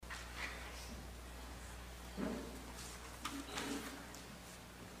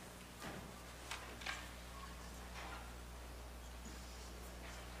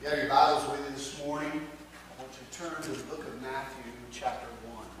turn to the book of Matthew, chapter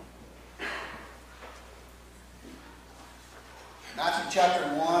 1. Matthew chapter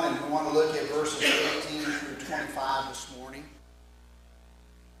 1, and we want to look at verses 18 through 25 this morning.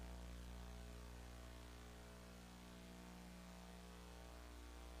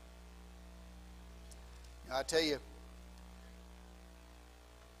 Now, I tell you,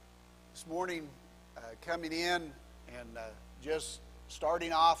 this morning, coming in and just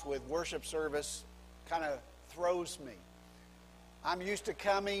starting off with worship service kind of throws me. I'm used to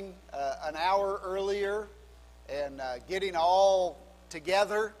coming an hour earlier and getting all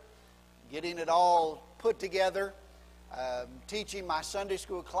together, getting it all put together. Teaching my Sunday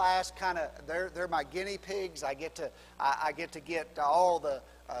school class, they're my guinea pigs. I get to get all the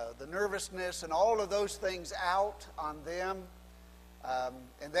nervousness and all of those things out on them.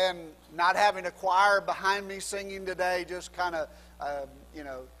 And then not having a choir behind me singing today just kind of,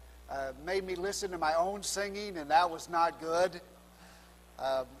 made me listen to my own singing, and that was not good.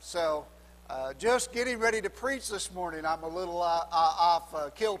 So just getting ready to preach this morning, I'm a little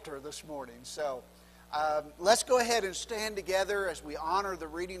off kilter this morning. So let's go ahead and stand together as we honor the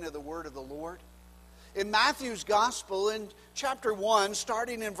reading of the Word of the Lord. In Matthew's Gospel, in chapter 1,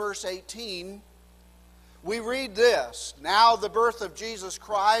 starting in verse 18, we read this: "Now the birth of Jesus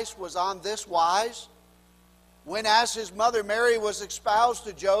Christ was on this wise, when as his mother Mary was espoused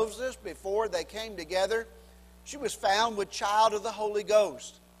to Joseph, before they came together, she was found with child of the Holy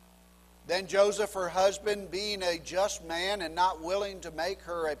Ghost. Then Joseph, her husband, being a just man and not willing to make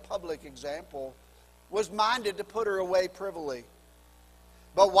her a public example, was minded to put her away privily.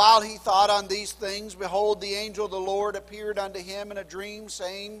 But while he thought on these things, behold, the angel of the Lord appeared unto him in a dream,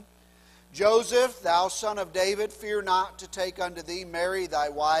 saying, Joseph, thou son of David, fear not to take unto thee Mary thy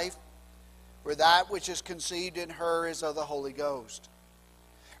wife, for that which is conceived in her is of the Holy Ghost.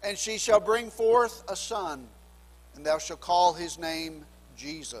 And she shall bring forth a son, and thou shalt call his name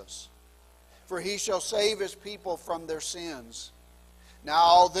Jesus. For he shall save his people from their sins. Now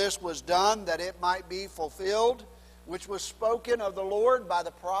all this was done that it might be fulfilled, which was spoken of the Lord by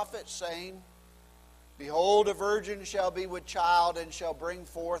the prophet, saying, Behold, a virgin shall be with child, and shall bring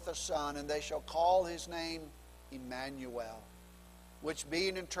forth a son, and they shall call his name Emmanuel, which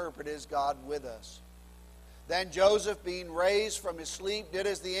being interpreted is God with us. Then Joseph, being raised from his sleep, did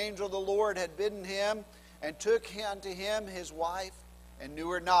as the angel of the Lord had bidden him, and took unto him his wife, and knew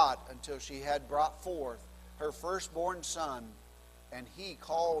her not until she had brought forth her firstborn son, and he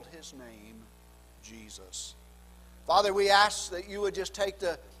called his name Jesus." Father, we ask that you would just take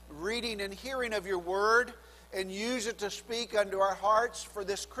the reading and hearing of your word and use it to speak unto our hearts for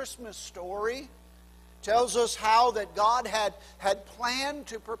this Christmas story. Tells us how that God had planned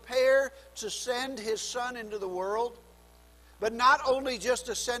to prepare to send his son into the world. But not only just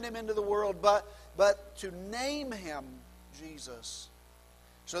to send him into the world, but to name him Jesus.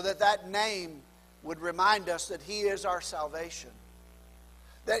 So that that name would remind us that he is our salvation.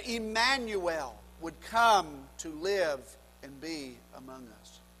 That Emmanuel would come to live and be among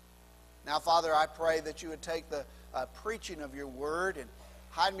us. Now, Father, I pray that you would take the preaching of your word and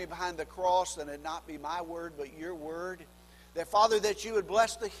hide me behind the cross, that it not be my word, but your word. That, Father, that you would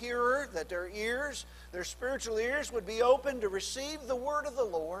bless the hearer, that their ears, their spiritual ears, would be open to receive the word of the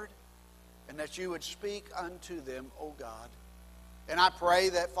Lord, and that you would speak unto them, O God. And I pray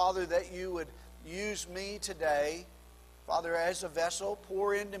that, Father, that you would use me today, Father, as a vessel,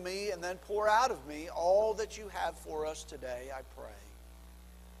 pour into me and then pour out of me all that you have for us today, I pray.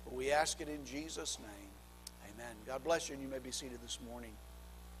 For we ask it in Jesus' name. Amen. God bless you, and you may be seated this morning.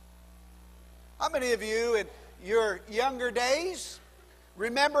 How many of you in your younger days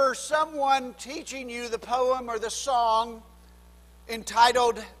remember someone teaching you the poem or the song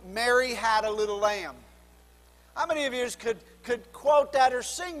entitled, Mary Had a Little Lamb? How many of you could quote that or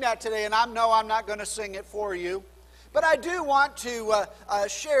sing that today? And I'm not going to sing it for you. But I do want to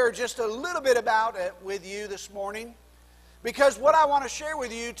share just a little bit about it with you this morning. Because what I want to share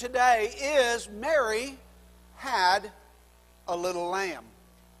with you today is Mary had a little lamb.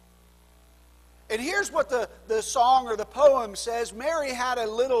 And here's what the song or the poem says. Mary had a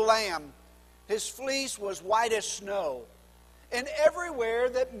little lamb. His fleece was white as snow. And everywhere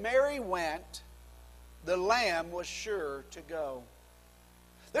that Mary went, the lamb was sure to go.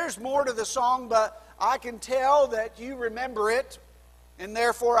 There's more to the song, but I can tell that you remember it, and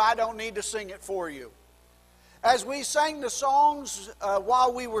therefore I don't need to sing it for you. As we sang the songs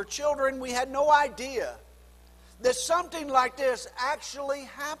while we were children, we had no idea that something like this actually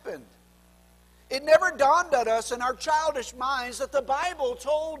happened. It never dawned on us in our childish minds that the Bible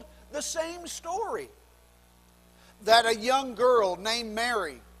told the same story. That a young girl named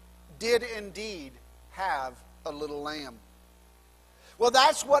Mary did indeed have a little lamb. Well,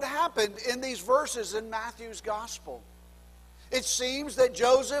 that's what happened in these verses in Matthew's gospel. It seems that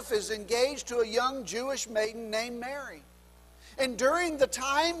Joseph is engaged to a young Jewish maiden named Mary. And during the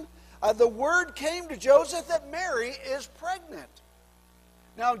time, the word came to Joseph that Mary is pregnant.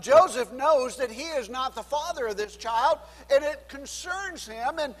 Now, Joseph knows that he is not the father of this child, and it concerns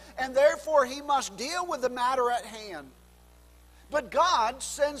him, and therefore he must deal with the matter at hand. But God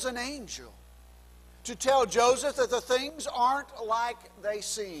sends an angel to tell Joseph that the things aren't like they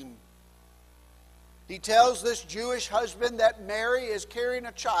seem. He tells this Jewish husband that Mary is carrying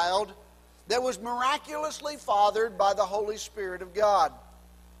a child that was miraculously fathered by the Holy Spirit of God.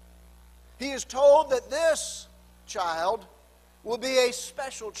 He is told that this child will be a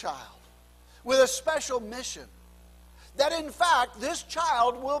special child with a special mission. That in fact, this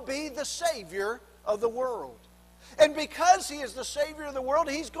child will be the Savior of the world. And because he is the Savior of the world,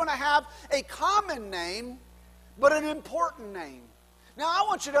 he's going to have a common name, but an important name. Now, I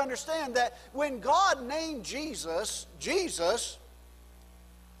want you to understand that when God named Jesus,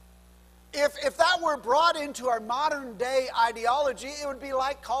 if that were brought into our modern day ideology, it would be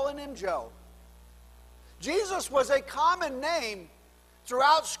like calling him Joe. Jesus was a common name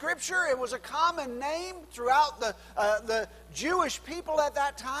throughout Scripture. It was a common name throughout the Jewish people at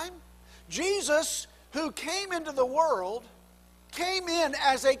that time. Jesus, who came into the world, came in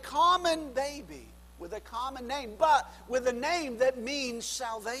as a common baby with a common name, but with a name that means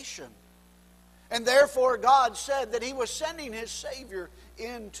salvation. And therefore God said that he was sending his Savior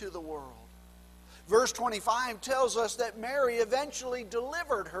into the world. Verse 25 tells us that Mary eventually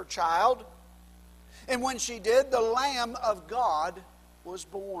delivered her child, and when she did, the Lamb of God was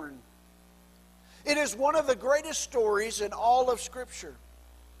born. It is one of the greatest stories in all of Scripture,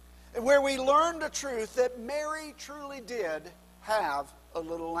 where we learn the truth that Mary truly did have a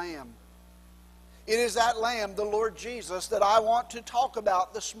little lamb. It is that lamb, the Lord Jesus, that I want to talk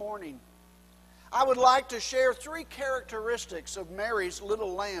about this morning. I would like to share 3 characteristics of Mary's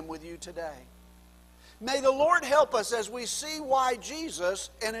little lamb with you today. May the Lord help us as we see why Jesus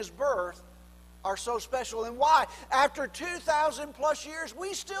and his birth are so special, and why, after 2,000 plus years,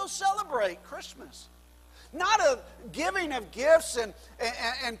 we still celebrate Christmas. Not a giving of gifts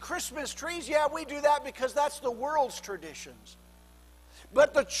and Christmas trees. Yeah, we do that because that's the world's traditions.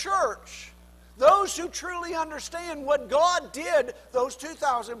 But the church, those who truly understand what God did those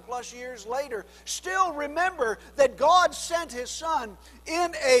 2,000 plus years later, still remember that God sent his Son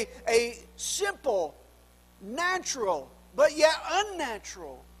in a simple, natural, but yet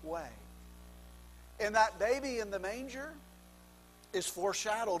unnatural way. And that baby in the manger is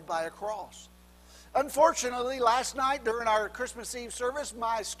foreshadowed by a cross. Unfortunately, last night during our Christmas Eve service,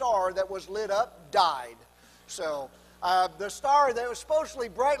 my star that was lit up died. So the star that was supposedly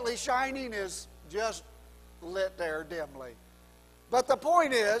brightly shining is just lit there dimly. But the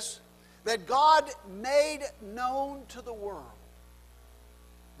point is that God made known to the world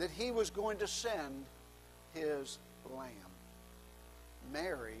that he was going to send his lamb.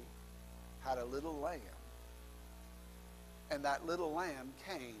 Mary had a little lamb, and that little lamb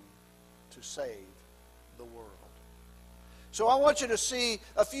came to save the world. So I want you to see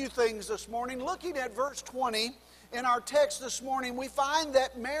a few things this morning. Looking at verse 20 in our text this morning, we find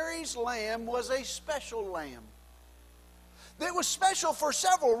that Mary's lamb was a special lamb. It was special for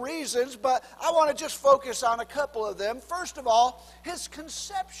several reasons, but I want to just focus on a couple of them. First of all, his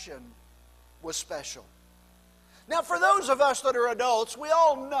conception was special. Now, for those of us that are adults, we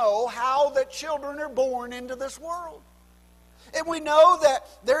all know how that children are born into this world. And we know that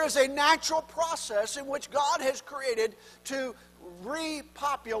there is a natural process in which God has created to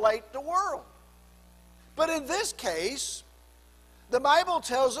repopulate the world. But in this case, the Bible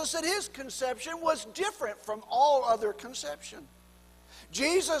tells us that his conception was different from all other conception.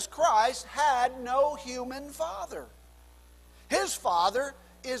 Jesus Christ had no human father. His father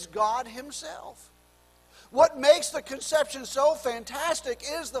is God himself. What makes the conception so fantastic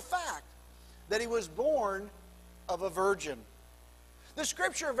is the fact that he was born of a virgin. The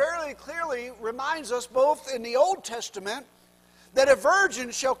Scripture very clearly reminds us, both in the Old Testament, that a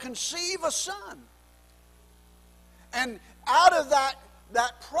virgin shall conceive a son. And out of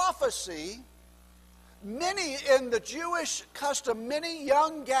that prophecy, many in the Jewish custom, many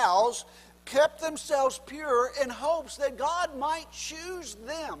young gals kept themselves pure in hopes that God might choose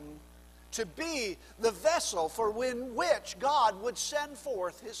them to be the vessel for which God would send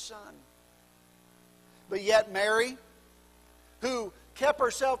forth his Son. But yet Mary, who kept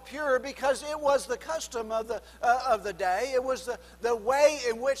herself pure because it was the custom of the day, it was the way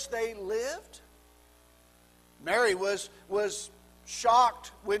in which they lived, Mary was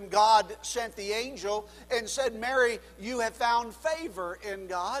shocked when God sent the angel and said, Mary, you have found favor in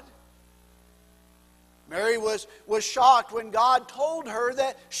God. Mary was shocked when God told her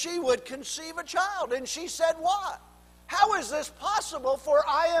that she would conceive a child. And she said, what? How is this possible, for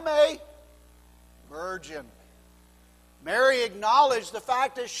I am a virgin? Mary acknowledged the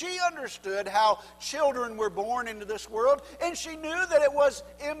fact that she understood how children were born into this world, and she knew that it was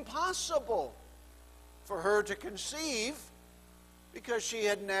impossible for her to conceive because she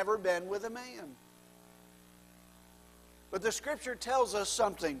had never been with a man. But the Scripture tells us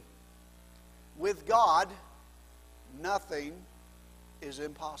something. With God, nothing is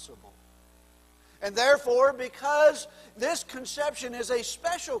impossible. And therefore, because this conception is a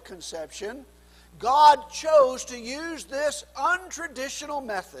special conception, God chose to use this untraditional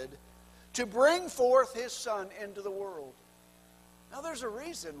method to bring forth His Son into the world. Now, there's a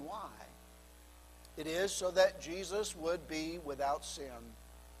reason why. It is so that Jesus would be without sin.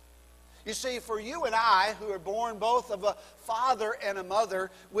 You see, for you and I, who are born both of a father and a mother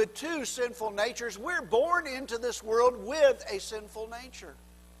with two sinful natures, we're born into this world with a sinful nature.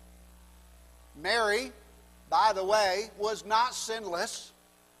 Mary, by the way, was not sinless.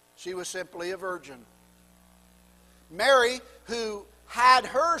 She was simply a virgin. Mary, who had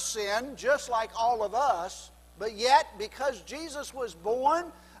her sin just like all of us, but yet because Jesus was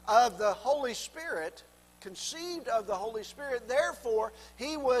born of the Holy Spirit, conceived of the Holy Spirit, therefore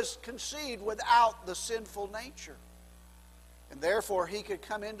He was conceived without the sinful nature. And therefore He could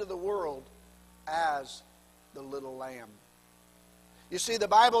come into the world as the little lamb. You see, the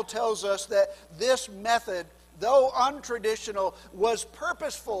Bible tells us that this method, though untraditional, was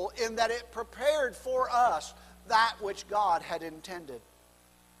purposeful in that it prepared for us that which God had intended.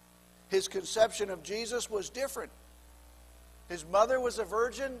 His conception of Jesus was different. His mother was a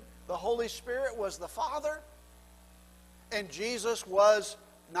virgin, the Holy Spirit was the Father, and Jesus was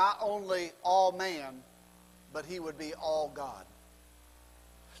not only all man, but He would be all God.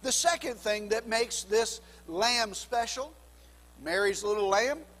 The second thing that makes this lamb special, Mary's little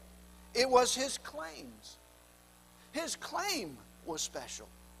lamb, it was His claims. His claim was special.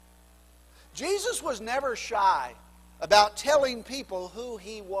 Jesus was never shy about telling people who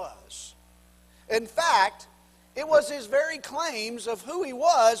He was. In fact, it was His very claims of who He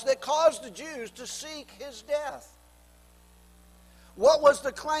was that caused the Jews to seek His death. What was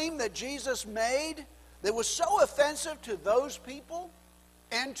the claim that Jesus made that was so offensive to those people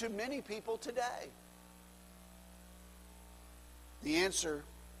and to many people today? The answer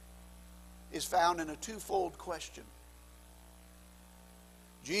is found in a twofold question.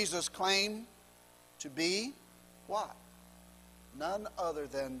 Jesus claimed to be what? None other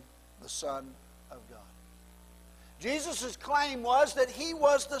than the Son of God. Jesus' claim was that He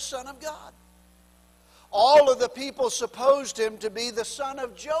was the Son of God. All of the people supposed Him to be the son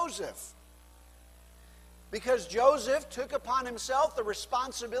of Joseph, because Joseph took upon himself the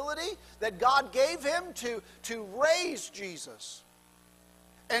responsibility that God gave him to raise Jesus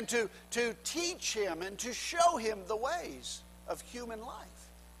and to teach Him and to show Him the ways of human life.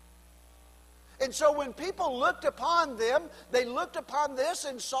 And so when people looked upon them, they looked upon this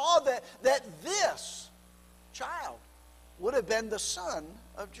and saw that this child would have been the son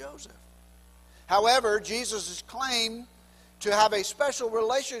of Joseph. However, Jesus' claim to have a special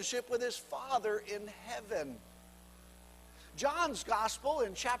relationship with His Father in heaven. John's Gospel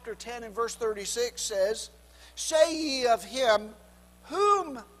in chapter 10 and verse 36 says, "Say ye of Him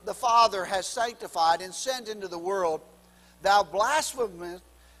whom the Father has sanctified and sent into the world, thou blasphemest,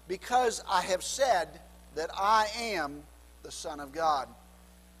 because I have said that I am the Son of God."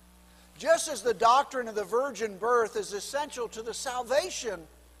 Just as the doctrine of the virgin birth is essential to the salvation,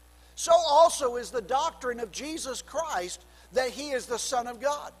 so also is the doctrine of Jesus Christ that He is the Son of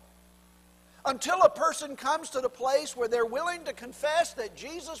God. Until a person comes to the place where they're willing to confess that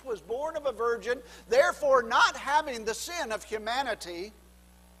Jesus was born of a virgin, therefore not having the sin of humanity,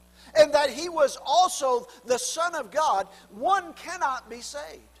 and that He was also the Son of God, one cannot be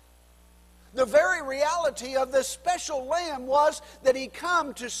saved. The very reality of this special lamb was that He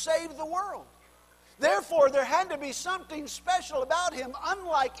come to save the world. Therefore, there had to be something special about Him,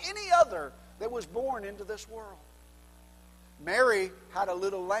 unlike any other that was born into this world. Mary had a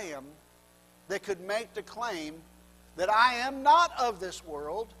little lamb that could make the claim that I am not of this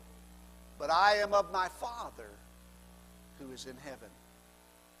world, but I am of my Father who is in heaven.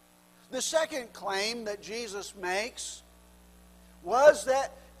 The second claim that Jesus makes was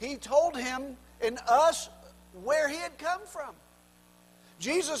that He told him and us where He had come from.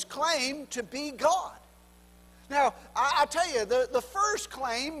 Jesus claimed to be God. Now, I tell you, the first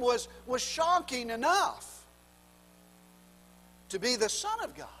claim was shocking enough to be the Son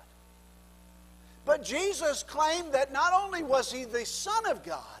of God. But Jesus claimed that not only was He the Son of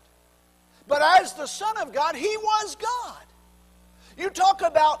God, but as the Son of God, He was God. You talk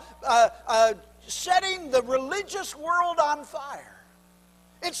about setting the religious world on fire.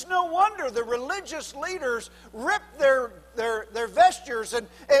 It's no wonder the religious leaders ripped their vestures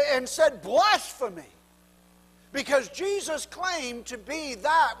and said blasphemy. Because Jesus claimed to be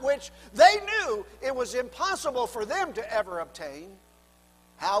that which they knew it was impossible for them to ever obtain.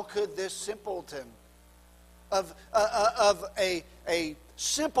 How could this simpleton of a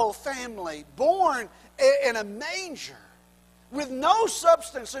simple family born in a manger with no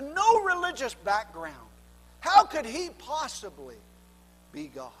substance and no religious background, how could he possibly be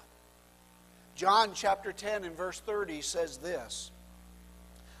God? John chapter 10 and verse 30 says this,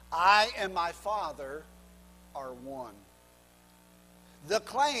 I and my Father are one. The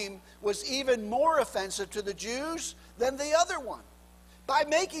claim was even more offensive to the Jews than the other one. By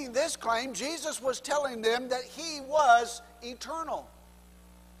making this claim, Jesus was telling them that He was eternal.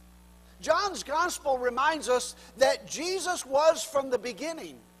 John's gospel reminds us that Jesus was from the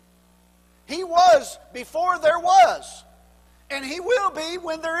beginning. He was before there was, and He will be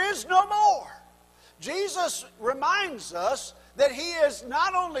when there is no more. Jesus reminds us that He is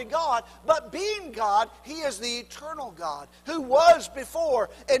not only God, but being God, He is the eternal God who was before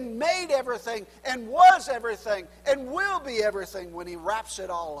and made everything and was everything and will be everything when He wraps it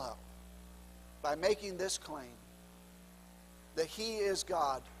all up. By making this claim that He is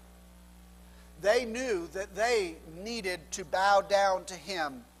God, they knew that they needed to bow down to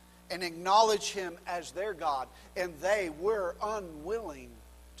Him and acknowledge Him as their God, and they were unwilling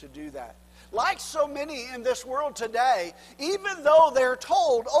to do that. Like so many in this world today, even though they're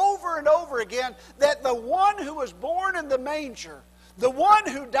told over and over again that the one who was born in the manger, the one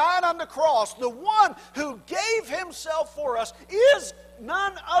who died on the cross, the one who gave Himself for us is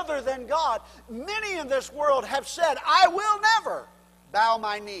none other than God, many in this world have said, I will never bow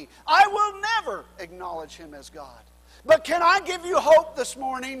my knee. I will never acknowledge Him as God. But can I give you hope this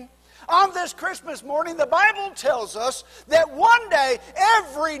morning? On this Christmas morning, the Bible tells us that one day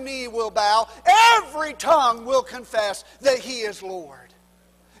every knee will bow, every tongue will confess that He is Lord.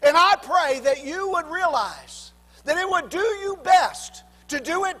 And I pray that you would realize that it would do you best to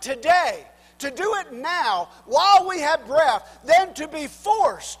do it today, to do it now, while we have breath, than to be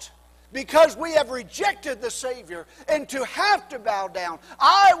forced because we have rejected the Savior and to have to bow down.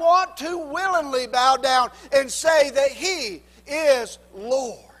 I want to willingly bow down and say that He is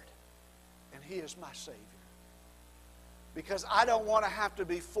Lord. He is my Savior. Because I don't want to have to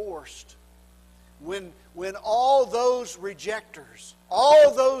be forced when all those rejectors,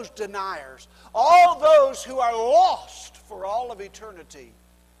 all those deniers, all those who are lost for all of eternity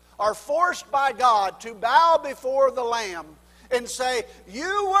are forced by God to bow before the Lamb and say,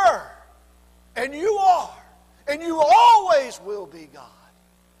 you were, and you are, and you always will be God.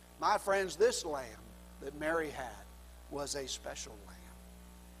 My friends, this Lamb that Mary had was a special Lamb.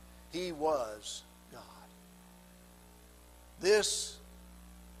 He was God. This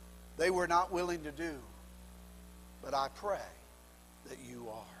they were not willing to do, but I pray that you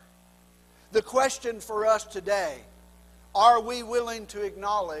are. The question for us today, are we willing to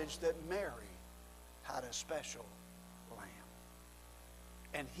acknowledge that Mary had a special Lamb?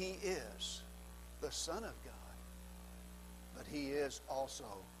 And He is the Son of God, but He is also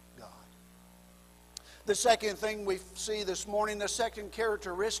God. The second thing we see this morning, the second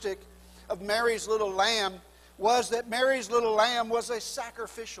characteristic of Mary's little lamb, was that Mary's little lamb was a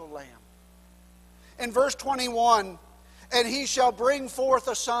sacrificial lamb. In verse 21, and he shall bring forth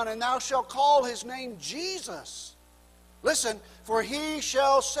a son, and thou shalt call his name Jesus. Listen, for he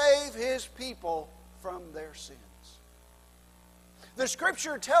shall save his people from their sins. The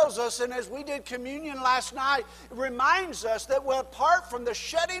Scripture tells us, and as we did communion last night, it reminds us that apart from the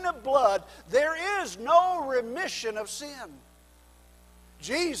shedding of blood, there is no remission of sin.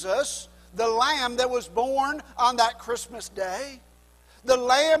 Jesus, the Lamb that was born on that Christmas day, the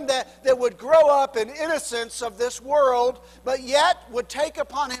Lamb that would grow up in innocence of this world, but yet would take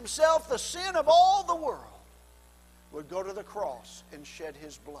upon Himself the sin of all the world, would go to the cross and shed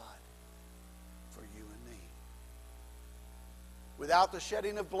His blood for you and me. Without the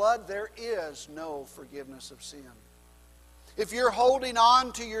shedding of blood, there is no forgiveness of sin. If you're holding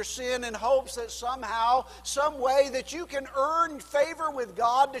on to your sin in hopes that somehow, some way that you can earn favor with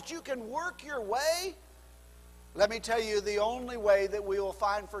God, that you can work your way, let me tell you, the only way that we will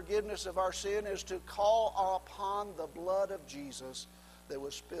find forgiveness of our sin is to call upon the blood of Jesus that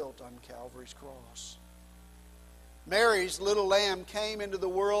was spilt on Calvary's cross. Mary's little lamb came into the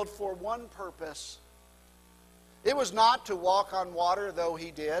world for one purpose, It was not to walk on water, though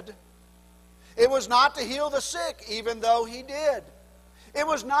He did. It was not to heal the sick, even though He did. It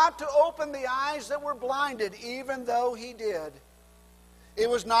was not to open the eyes that were blinded, even though He did. It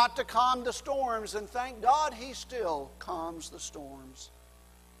was not to calm the storms, and thank God He still calms the storms.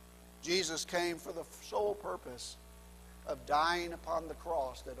 Jesus came for the sole purpose of dying upon the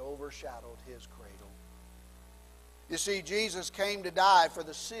cross that overshadowed His cradle. You see, Jesus came to die for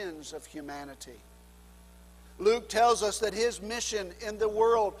the sins of humanity. Luke tells us that His mission in the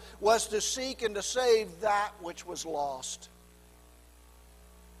world was to seek and to save that which was lost.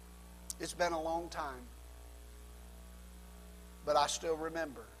 It's been a long time, but I still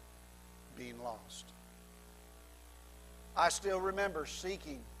remember being lost. I still remember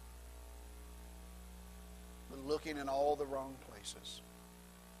seeking, but looking in all the wrong places.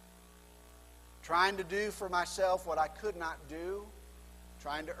 Trying to do for myself what I could not do.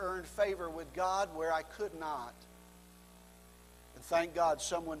 Trying to earn favor with God where I could not. And thank God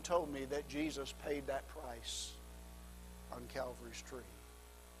someone told me that Jesus paid that price on Calvary's tree.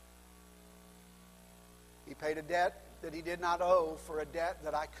 He paid a debt that He did not owe for a debt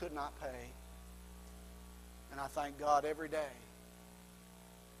that I could not pay. And I thank God every day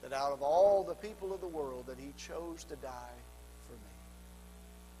that out of all the people of the world that He chose to die for me.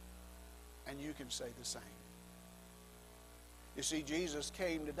 And you can say the same. You see, Jesus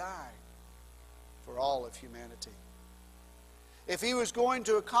came to die for all of humanity. If He was going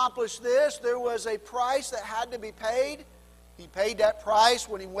to accomplish this, there was a price that had to be paid. He paid that price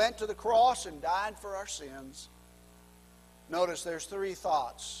when He went to the cross and died for our sins. Notice there's three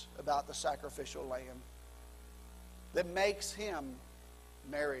thoughts about the sacrificial lamb that makes Him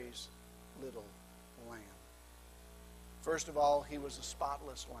Mary's little lamb. First of all, He was a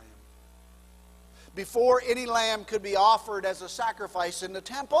spotless lamb. Before any lamb could be offered as a sacrifice in the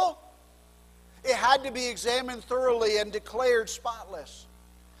temple, it had to be examined thoroughly and declared spotless.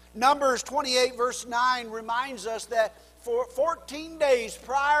 Numbers 28 verse 9 reminds us that for 14 days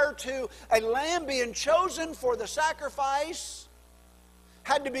prior to a lamb being chosen for the sacrifice,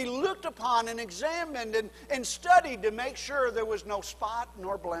 had to be looked upon and examined and studied to make sure there was no spot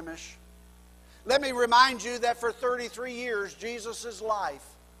nor blemish. Let me remind you that for 33 years, Jesus' life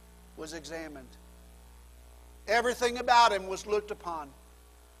was examined. Everything about Him was looked upon.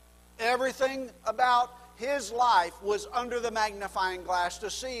 Everything about His life was under the magnifying glass to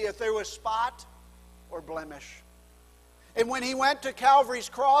see if there was spot or blemish. And when He went to Calvary's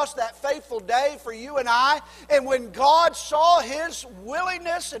cross that fateful day for you and I, and when God saw His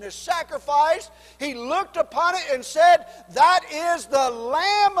willingness and His sacrifice, He looked upon it and said, "That is the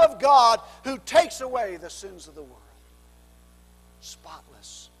Lamb of God who takes away the sins of the world."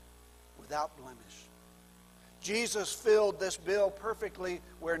 Spotless, without blemish. Jesus filled this bill perfectly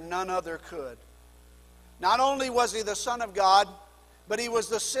where none other could. Not only was He the Son of God, but He was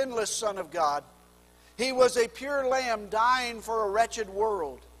the sinless Son of God. He was a pure lamb dying for a wretched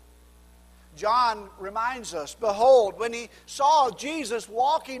world. John reminds us, behold, when he saw Jesus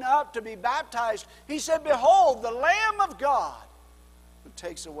walking up to be baptized, he said, "Behold, the Lamb of God who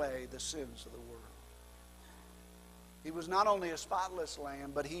takes away the sins of the world." He was not only a spotless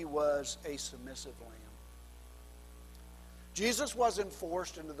lamb, but He was a submissive lamb. Jesus wasn't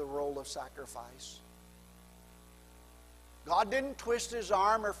forced into the role of sacrifice. God didn't twist His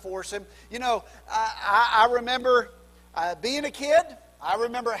arm or force Him. You know, I remember being a kid. I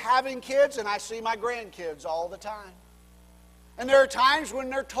remember having kids, and I see my grandkids all the time. And there are times when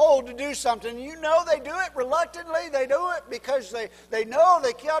they're told to do something. You know they do it reluctantly. They do it because they know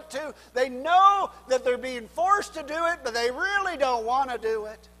they got to. They know that they're being forced to do it, but they really don't want to do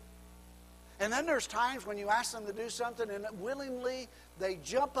it. And then there's times when you ask them to do something, and willingly they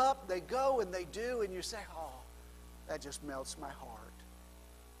jump up, they go, and they do, and you say, "Oh, that just melts my heart."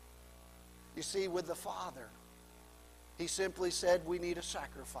 You see, with the Father, He simply said we need a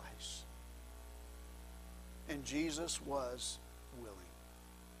sacrifice. And Jesus was willing.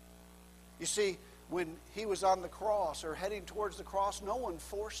 You see, when He was on the cross or heading towards the cross, no one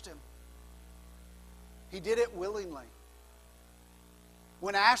forced Him. He did it willingly.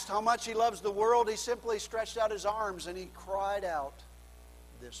 When asked how much He loves the world, He simply stretched out His arms and He cried out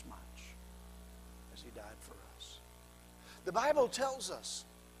this much as He died for us. The Bible tells us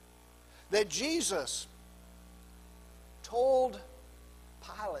that Jesus told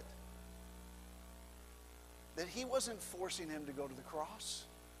Pilate that He wasn't forcing Him to go to the cross,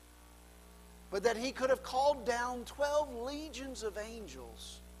 but that He could have called down 12 legions of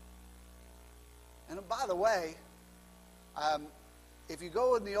angels. And by the way, if you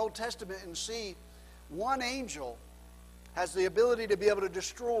go in the Old Testament and see, one angel has the ability to be able to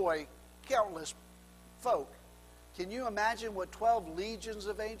destroy countless folk. Can you imagine what 12 legions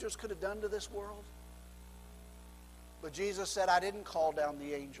of angels could have done to this world? But Jesus said, I didn't call down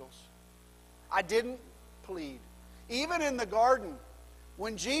the angels. I didn't plead. Even in the garden,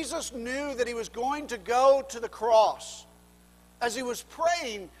 when Jesus knew that he was going to go to the cross, as he was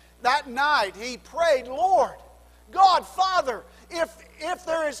praying that night, he prayed, Lord, God, Father, if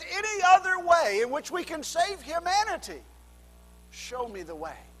there is any other way in which we can save humanity, show me the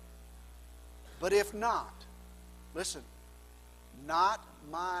way. But if not, listen, not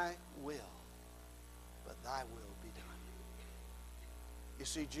my will, but thy will be done. You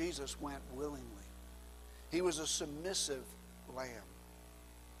see, Jesus went willingly. He was a submissive lamb.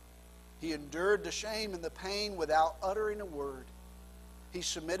 He endured the shame and the pain without uttering a word. He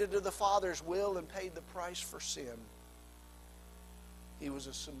submitted to the Father's will and paid the price for sin. He was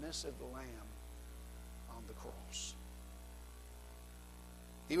a submissive lamb on the cross.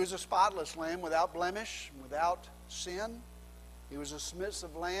 He was a spotless lamb without blemish, without sin. He was a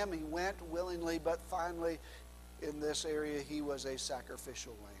submissive lamb. He went willingly, but finally, in this area, he was a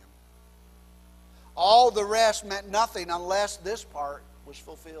sacrificial lamb. All the rest meant nothing unless this part was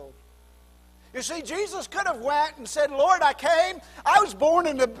fulfilled. You see, Jesus could have went and said, Lord, I came, I was born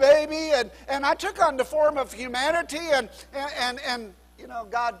in a baby, and I took on the form of humanity, and you know,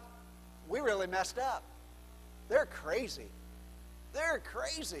 God, we really messed up. They're crazy. They're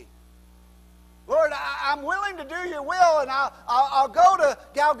crazy. Lord, I'm willing to do your will, and I'll go to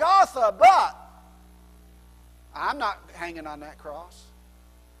Golgotha, but I'm not hanging on that cross.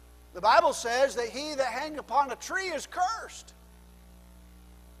 The Bible says that he that hangeth upon a tree is cursed.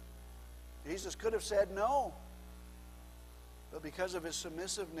 Jesus could have said no. But because of his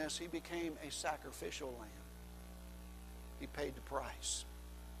submissiveness, he became a sacrificial lamb. He paid the price.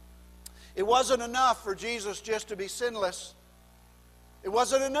 It wasn't enough for Jesus just to be sinless. It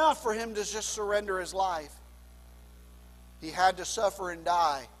wasn't enough for him to just surrender his life. He had to suffer and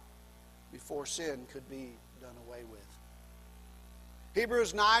die before sin could be done away with.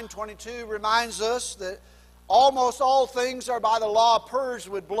 Hebrews 9:22 reminds us that almost all things are by the law purged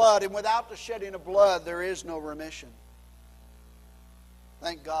with blood, and without the shedding of blood there is no remission.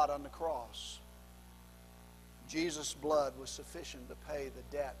 Thank God on the cross, Jesus' blood was sufficient to pay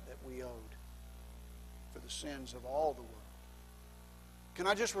the debt that we owed for the sins of all the world. Can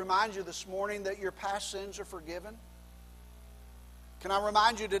I just remind you this morning that your past sins are forgiven? Can I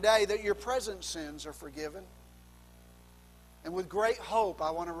remind you today that your present sins are forgiven? And with great hope,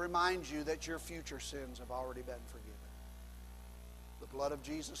 I want to remind you that your future sins have already been forgiven. The blood of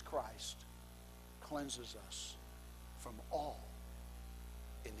Jesus Christ cleanses us from all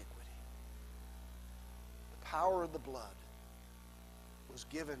iniquity. The power of the blood was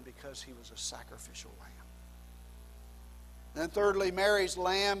given because he was a sacrificial lamb. Then thirdly, Mary's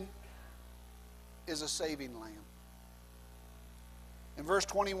lamb is a saving lamb. In verse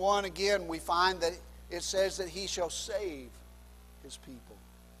 21, again, we find that it says that he shall save his people.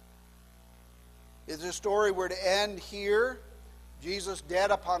 If the story were to end here, Jesus dead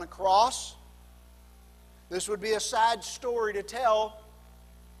upon a cross, this would be a sad story to tell.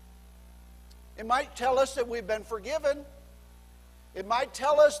 It might tell us that we've been forgiven. It might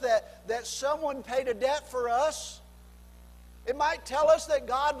tell us that someone paid a debt for us. It might tell us that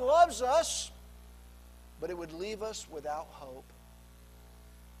God loves us, but it would leave us without hope.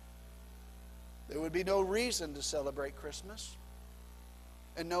 There would be no reason to celebrate Christmas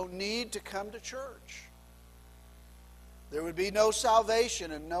and no need to come to church. There would be no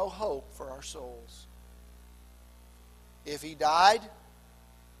salvation and no hope for our souls. If he died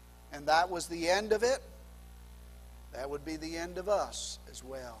and that was the end of it, that would be the end of us as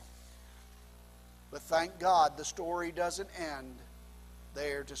well. But thank God the story doesn't end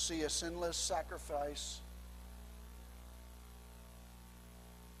there to see a sinless sacrifice,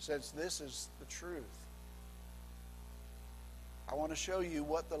 since this is the truth. I want to show you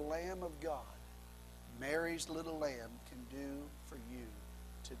what the Lamb of God, Mary's little lamb, can do for you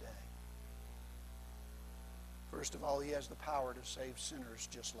today. First of all, he has the power to save sinners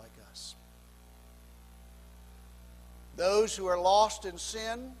just like us. Those who are lost in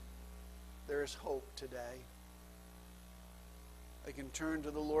sin, there is hope today. They can turn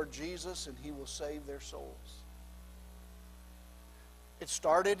to the Lord Jesus and he will save their souls. It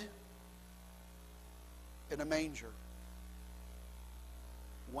started in a manger,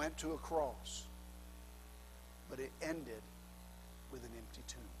 went to a cross, but it ended with an empty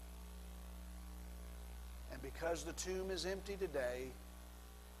tomb. And because the tomb is empty today,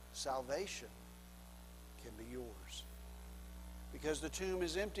 salvation can be yours. Because the tomb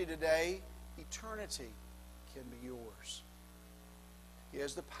is empty today, eternity can be yours. He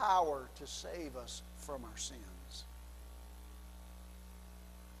has the power to save us from our sins.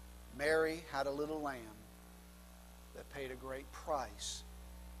 Mary had a little lamb that paid a great price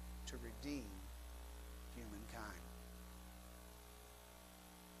to redeem humankind.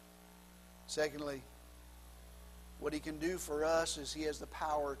 Secondly, what he can do for us is he has the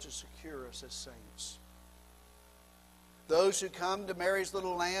power to secure us as saints. Those who come to Mary's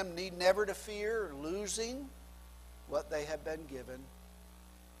little lamb need never to fear losing what they have been given.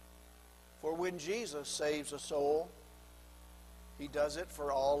 For when Jesus saves a soul, he does it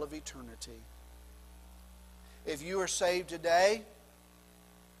for all of eternity. If you are saved today,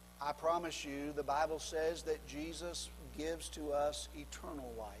 I promise you, the Bible says that Jesus gives to us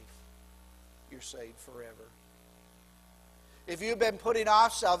eternal life. You're saved forever. If you've been putting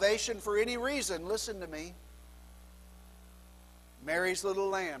off salvation for any reason, listen to me. Mary's little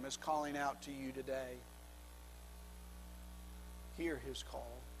lamb is calling out to you today. Hear his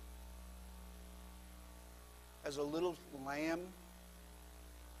call. As a little lamb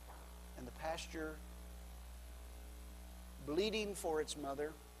in the pasture, bleeding for its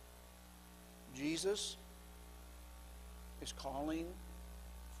mother, Jesus is calling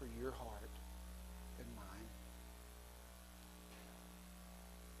for your heart and mine.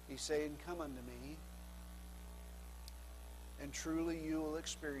 He's saying, "Come unto me, and truly you will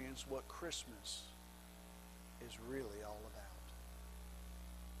experience what Christmas is really all about."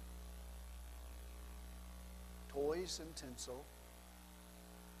 Toys and tinsel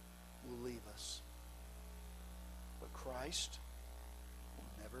will leave us, but Christ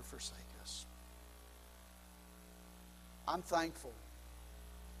will never forsake us. I'm thankful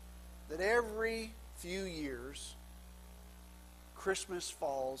that every few years Christmas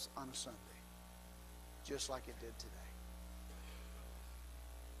falls on a Sunday, just like it did today.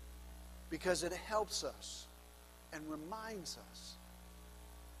 Because it helps us and reminds us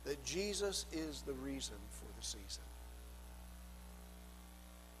that Jesus is the reason for the season.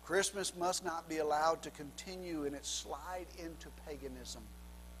 Christmas must not be allowed to continue in its slide into paganism,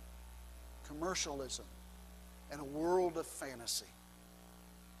 commercialism, and a world of fantasy.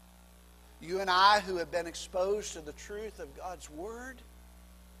 You and I, who have been exposed to the truth of God's Word,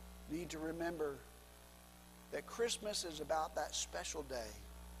 need to remember that Christmas is about that special day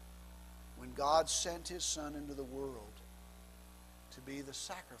when God sent His Son into the world to be the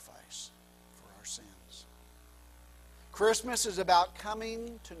sacrifice for our sins. Christmas is about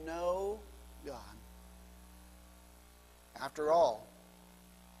coming to know God. After all,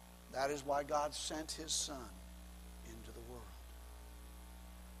 that is why God sent His Son into the world.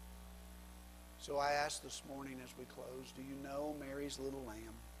 So I ask this morning as we close, do you know Mary's little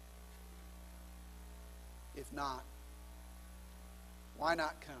lamb? If not, why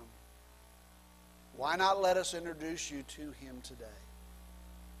not come? Why not let us introduce you to Him today?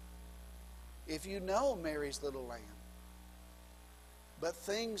 If you know Mary's little lamb, but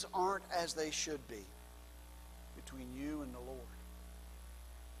things aren't as they should be between you and the Lord,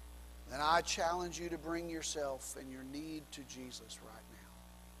 then I challenge you to bring yourself and your need to Jesus right now.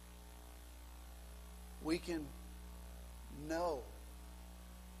 We can know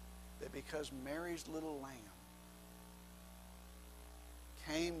that because Mary's little lamb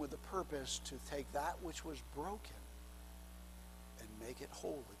came with the purpose to take that which was broken and make it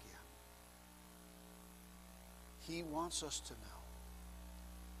whole again. He wants us to know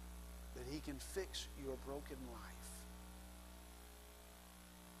that He can fix your broken life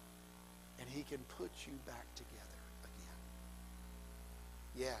and He can put you back together again.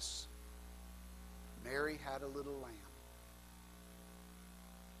 Yes, Mary had a little lamb,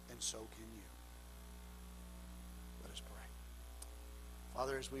 and so can you. Let us pray.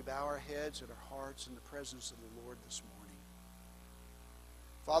 Father, as we bow our heads and our hearts in the presence of the Lord this morning,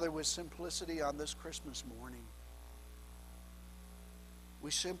 Father, with simplicity on this Christmas morning, we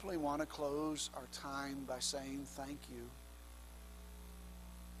simply want to close our time by saying thank you.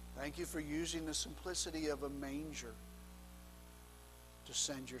 Thank you for using the simplicity of a manger to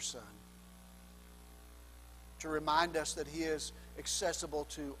send your Son, to remind us that He is accessible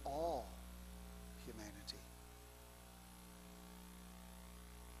to all humanity.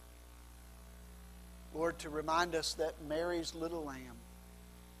 Lord, to remind us that Mary's little lamb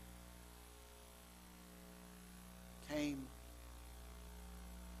came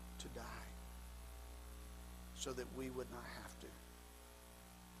to die so that we would not have to.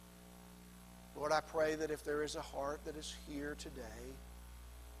 Lord, I pray that if there is a heart that is here today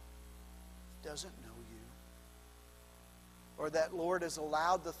that doesn't know you, or that, Lord, has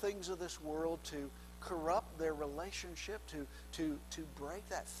allowed the things of this world to corrupt their relationship, to break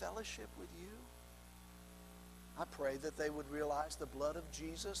that fellowship with you, I pray that they would realize the blood of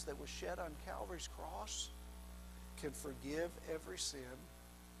Jesus that was shed on Calvary's cross can forgive every sin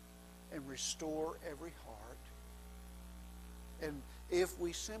and restore every heart. And if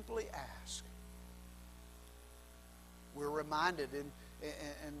we simply ask, we're reminded in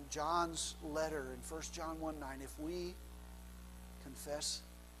John's letter in 1 John 1:9, if we confess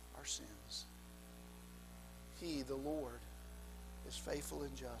our sins, He, the Lord, is faithful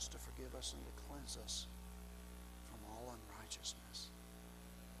and just to forgive us and to cleanse us from all unrighteousness.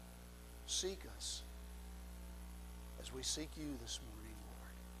 Seek us as we seek you this morning,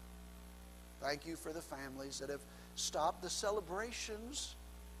 Lord. Thank you for the families that have stopped the celebrations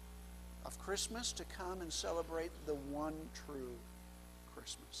of Christmas to come and celebrate the one true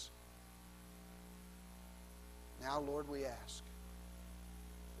Christmas. Now, Lord, we ask,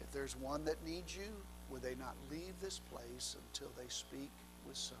 if there's one that needs you, would they not leave this place until they speak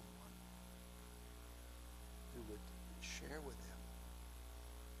with someone who would share with them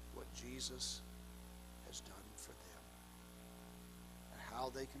what Jesus has done for them and how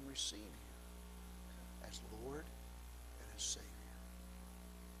they can receive you as Lord and as Savior.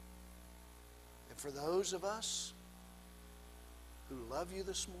 And for those of us who love you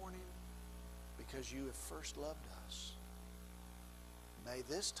this morning because you have first loved us, may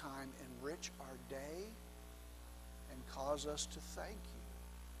this time enrich our day and cause us to thank you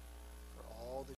for all that